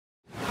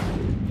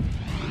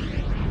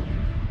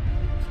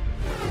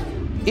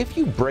If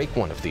you break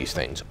one of these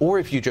things, or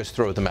if you just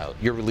throw them out,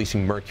 you're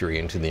releasing mercury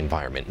into the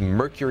environment.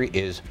 Mercury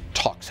is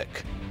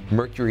toxic.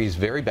 Mercury is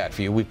very bad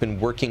for you. We've been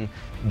working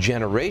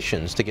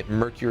generations to get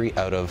mercury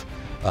out of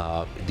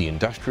the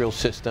industrial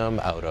system,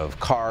 out of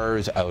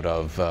cars, out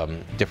of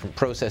different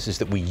processes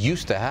that we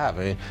used to have.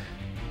 I mean,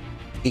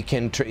 it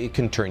can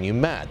turn you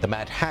mad. The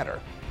Mad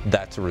Hatter,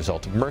 that's a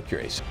result of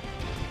mercury.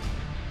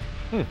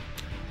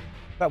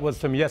 That was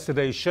from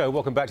yesterday's show.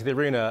 Welcome back to the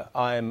arena.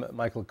 I'm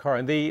Michael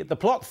Corrin. The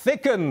plot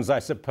thickens, I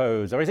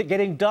suppose, or is it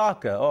getting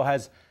darker, or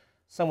has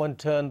someone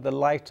turned the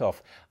light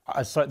off?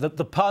 Sorry,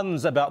 the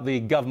puns about the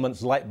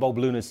government's light bulb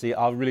lunacy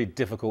are really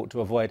difficult to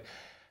avoid.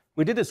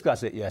 We did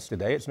discuss it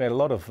yesterday. It's made a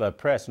lot of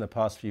press in the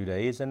past few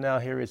days, and now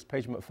here is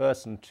Paige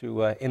McPherson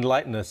to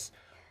enlighten us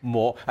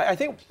more. I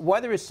think why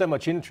there is so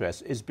much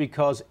interest is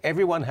because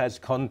everyone has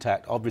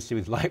contact, obviously,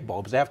 with light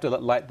bulbs. They have to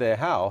light their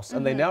house,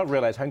 and they now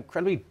realize how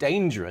incredibly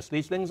dangerous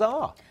these things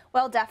are.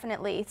 Well,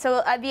 definitely.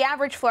 So the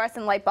average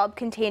fluorescent light bulb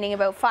containing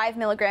about 5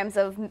 milligrams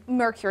of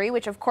mercury,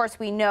 which of course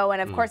we know,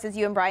 and of course, as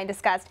you and Brian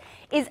discussed,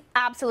 is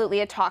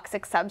absolutely a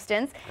toxic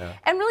substance. Yeah.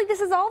 And really, this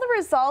is all the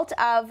result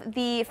of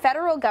the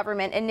federal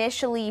government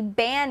initially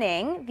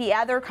banning the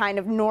other kind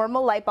of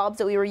normal light bulbs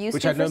that we were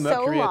used to for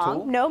so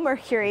long. No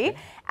mercury. Okay.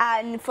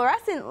 And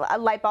fluorescent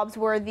light bulbs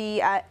were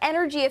the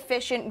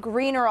energy-efficient,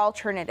 greener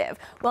alternative.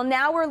 Well,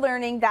 now we're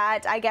learning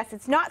that I guess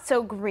it's not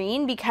so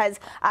green because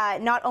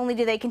not only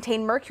do they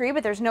contain mercury,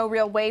 but there's no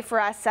real way for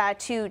us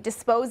to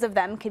dispose of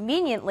them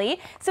conveniently.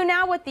 So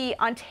now what the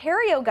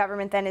Ontario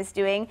government then is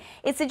doing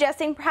is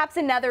suggesting perhaps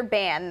another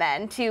ban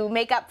then to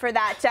make up for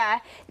that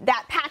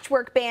that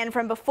patchwork ban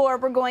from before.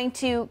 We're going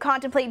to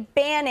contemplate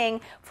banning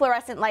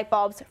fluorescent light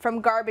bulbs from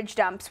garbage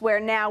dumps,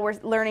 where now we're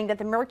learning that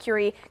the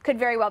mercury could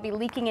very well be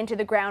leaking into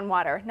the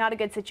groundwater. Not a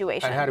good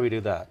situation. And how do we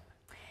do that?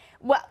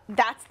 Well,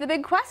 that's the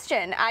big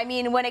question. I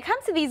mean, when it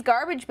comes to these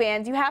garbage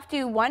bans, you have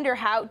to wonder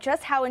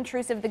just how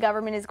intrusive the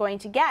government is going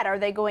to get. Are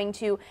they going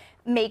to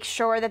make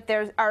sure that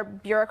there are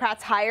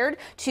bureaucrats hired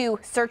to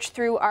search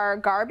through our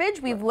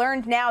garbage? We've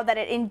learned now that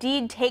it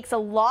indeed takes a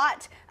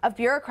lot of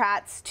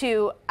bureaucrats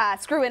to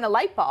screw in a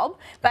light bulb,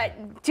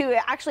 but to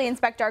actually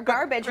inspect our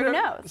garbage, who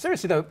knows?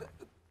 Seriously though,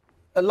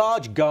 a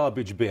large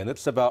garbage bin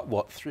that's about,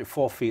 what, 3 or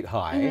 4 feet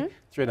high,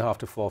 3.5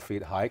 to 4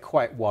 feet high,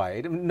 quite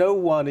wide. No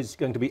one is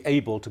going to be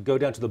able to go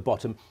down to the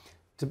bottom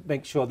to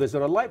make sure there's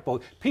not a light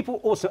bulb. People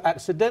also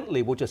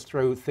accidentally will just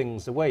throw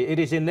things away. It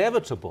is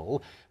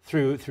inevitable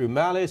through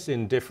malice,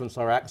 indifference,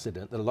 or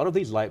accident that a lot of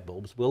these light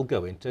bulbs will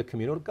go into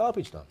communal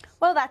garbage dumps.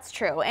 Well, that's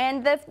true.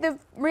 And the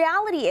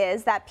reality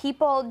is that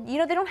people, you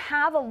know, they don't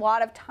have a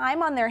lot of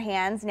time on their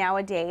hands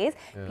nowadays.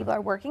 Yeah. People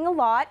are working a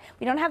lot.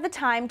 We don't have the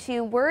time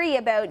to worry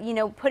about, you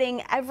know,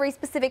 putting every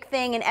specific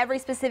thing in every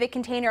specific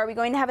container. Are we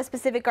going to have a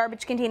specific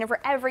garbage container for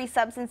every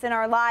substance in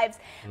our lives?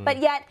 But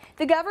yet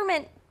the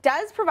government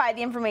does provide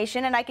the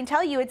information, and I can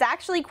tell you it's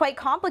actually quite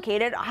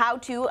complicated how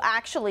to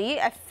actually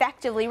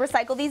effectively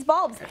recycle these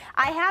bulbs.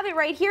 I have it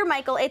right here,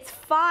 Michael. It's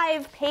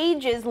 5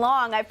 pages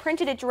long. I've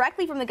printed it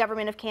directly from the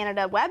Government of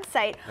Canada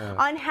website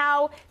on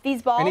how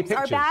these bulbs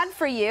are bad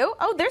for you.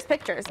 Oh, there's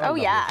pictures. Oh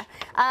yeah,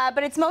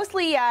 but it's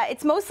mostly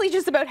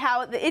just about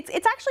how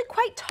it's actually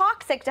quite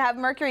toxic to have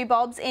mercury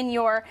bulbs in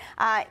your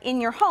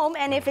home,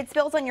 and if it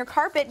spills on your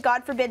carpet,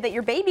 God forbid that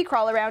your baby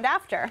crawl around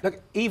after.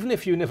 Look, even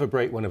if you never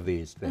break one of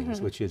these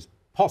things, which is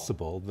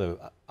possible, though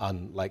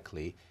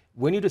unlikely,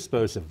 when you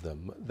dispose of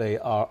them, they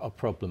are a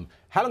problem.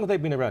 How long have they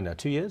been around now?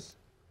 2 years?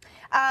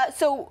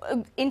 So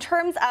in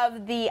terms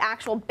of the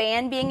actual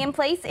ban being in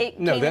place, the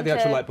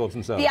actual light bulbs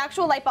themselves. The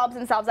actual light bulbs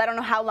themselves, I don't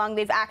know how long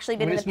they've actually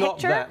been in the picture.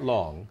 It's not that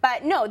long.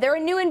 But no, they're a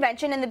new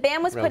invention, and the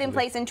ban was put in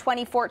place in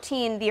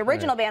 2014, the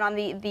original ban on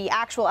the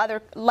actual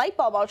other light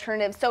bulb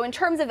alternatives. So in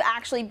terms of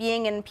actually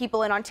being in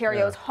people in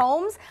Ontario's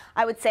homes,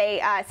 I would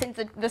say since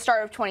the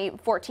start of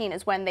 2014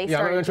 is when they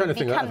started to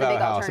become the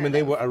big alternative. I mean,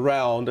 they were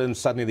around, and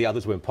suddenly the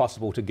others were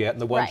impossible to get,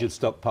 and the ones you'd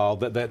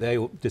stockpiled, they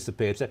all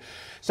disappeared.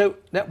 So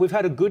now we've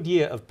had a good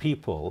year of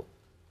people,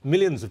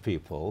 millions of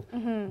people,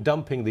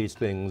 dumping these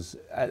things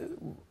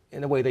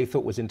in a way they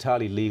thought was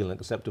entirely legal and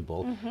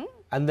acceptable,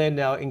 and they're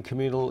now in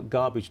communal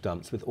garbage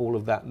dumps with all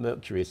of that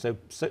mercury. So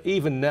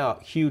even now,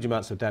 huge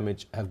amounts of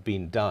damage have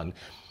been done.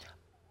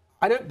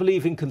 I don't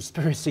believe in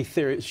conspiracy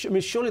theories. I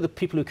mean, surely the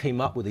people who came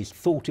up with these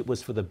thought it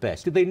was for the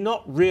best. Did they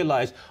not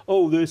realize,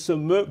 oh, there's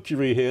some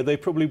mercury here, they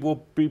probably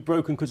will be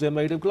broken because they're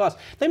made of glass?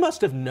 They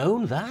must have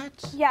known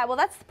that. Yeah, well,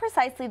 that's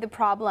precisely the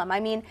problem. I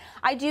mean,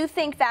 I do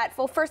think that,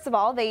 well, first of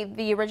all,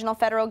 the original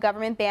federal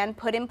government ban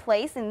put in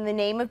place in the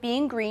name of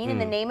being green, in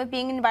the name of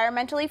being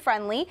environmentally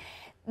friendly.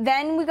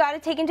 Then we got to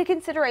take into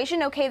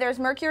consideration, okay, there's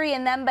mercury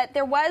in them, but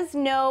there was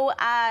no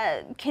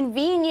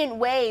convenient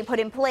way put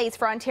in place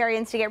for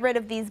Ontarians to get rid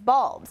of these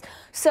bulbs.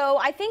 So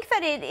I think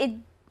that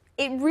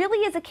it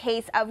really is a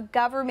case of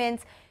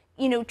governments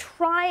you know,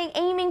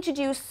 aiming to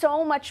do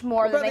so much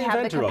more than they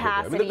have the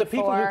capacity for. The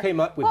people who came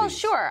up with well, these.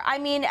 sure. I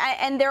mean,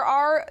 and there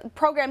are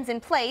programs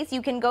in place.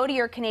 You can go to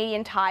your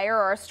Canadian Tire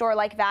or a store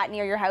like that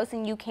near your house,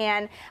 and you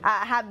can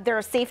have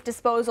their safe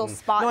disposal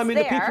spots. No, I mean,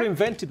 there. the people who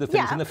invented the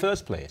things in the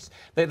first place,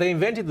 they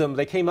invented them,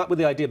 they came up with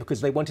the idea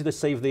because they wanted to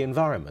save the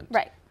environment.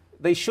 Right.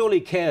 They surely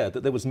care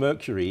that there was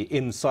mercury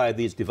inside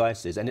these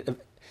devices, and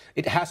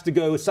it has to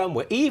go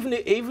somewhere. Even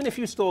if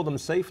you store them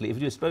safely, if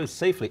you dispose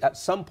safely, at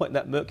some point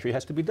that mercury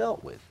has to be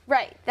dealt with.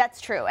 Right, that's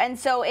true. And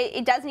so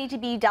it does need to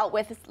be dealt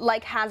with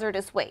like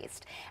hazardous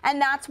waste. And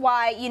that's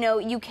why, you know,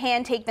 you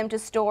can take them to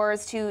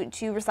stores to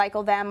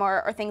recycle them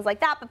or things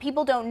like that. But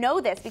people don't know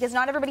this because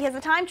not everybody has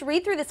the time to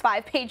read through this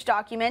 5-page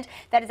document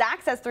that is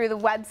accessed through the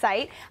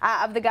website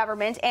of the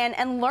government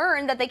and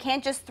learn that they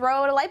can't just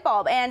throw out a light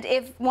bulb. And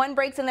if one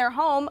breaks in their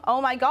home, oh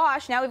my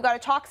gosh, now we've got a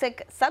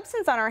toxic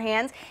substance on our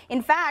hands.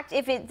 In fact,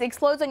 if it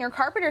explodes on your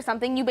carpet or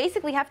something, you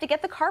basically have to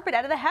get the carpet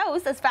out of the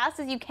house as fast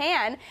as you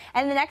can.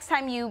 And the next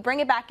time you bring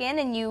it back in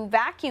and you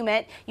vacuum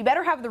it, you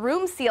better have the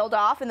room sealed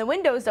off and the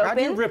windows open. How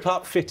do you rip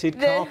up fitted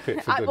carpet,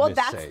 for goodness well,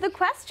 that's sake? the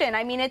question.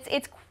 I mean,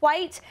 it's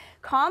quite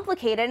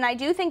complicated, and I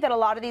do think that a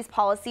lot of these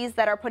policies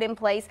that are put in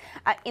place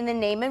in the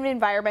name of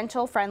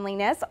environmental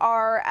friendliness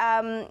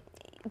are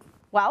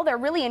well, they're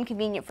really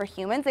inconvenient for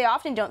humans. They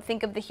often don't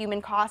think of the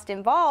human cost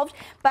involved,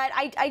 but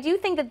I do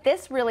think that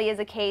this really is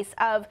a case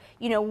of,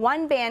 you know,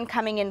 one ban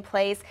coming in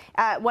place,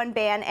 one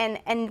ban,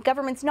 and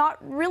governments not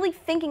really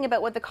thinking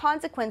about what the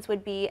consequence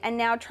would be, and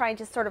now trying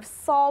to sort of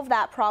solve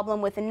that problem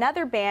with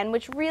another ban,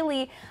 which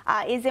really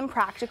is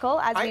impractical,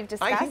 as we've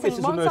discussed, I think this and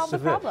is won't the most solve the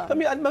severe. problem.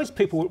 I mean, most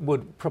people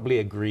would probably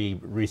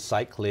agree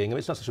recycling. I mean,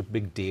 it's not such a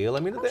big deal. I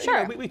mean,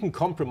 sure. You know, we can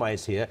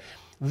compromise here.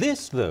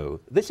 This, though,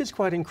 this is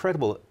quite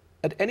incredible.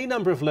 At any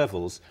number of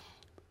levels,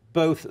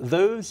 both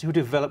those who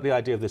developed the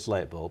idea of this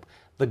light bulb,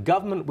 the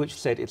government which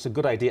said it's a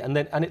good idea,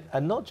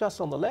 and not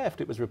just on the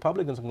left, it was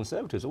Republicans and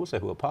Conservatives also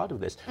who were part of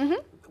this,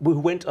 who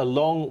went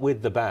along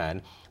with the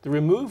ban, the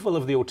removal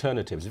of the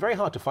alternatives. It's very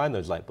hard to find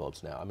those light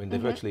bulbs now. I mean, they're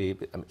virtually,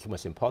 it's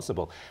almost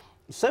impossible.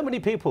 So many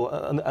people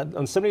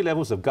on so many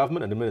levels of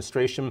government and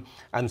administration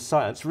and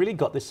science really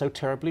got this so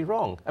terribly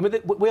wrong. I mean,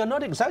 we are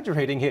not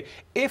exaggerating here.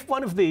 If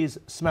one of these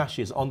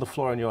smashes on the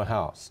floor in your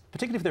house,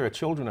 particularly if there are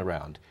children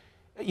around,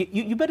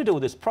 you better do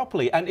this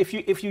properly. And if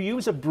you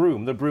use a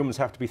broom, the brooms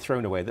have to be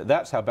thrown away.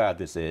 That's how bad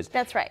this is.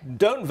 That's right.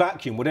 Don't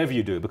vacuum, whatever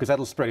you do, because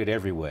that'll spread it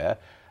everywhere.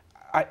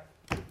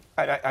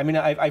 I mean,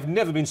 I've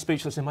never been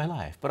speechless in my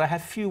life, but I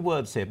have few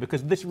words here,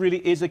 because this really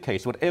is a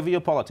case, whatever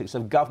your politics,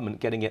 of government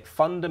getting it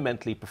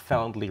fundamentally,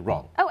 profoundly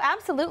wrong. Oh,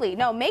 absolutely.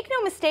 No, make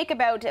no mistake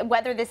about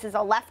whether this is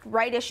a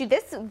left-right issue.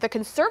 The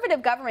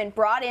Conservative government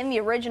brought in the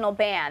original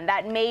ban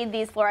that made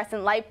these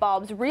fluorescent light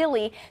bulbs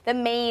really the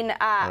main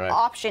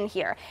option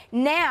here.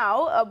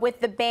 Now, with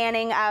the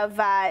banning of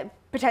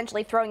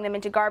potentially throwing them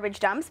into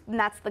garbage dumps, and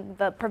that's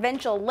the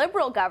provincial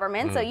Liberal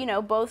government, so, you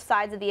know, both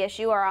sides of the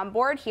issue are on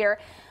board here.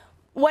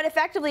 What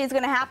effectively is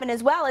going to happen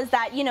as well is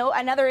that, you know,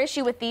 another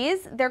issue with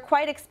these, they're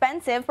quite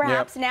expensive.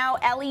 Perhaps now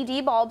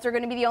LED bulbs are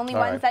going to be the only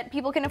ones that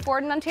people can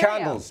afford in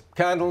Ontario.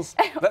 Candles.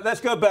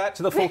 Let's go back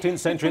to the 14th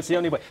century. It's the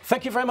only way.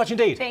 Thank you very much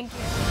indeed. Thank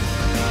you.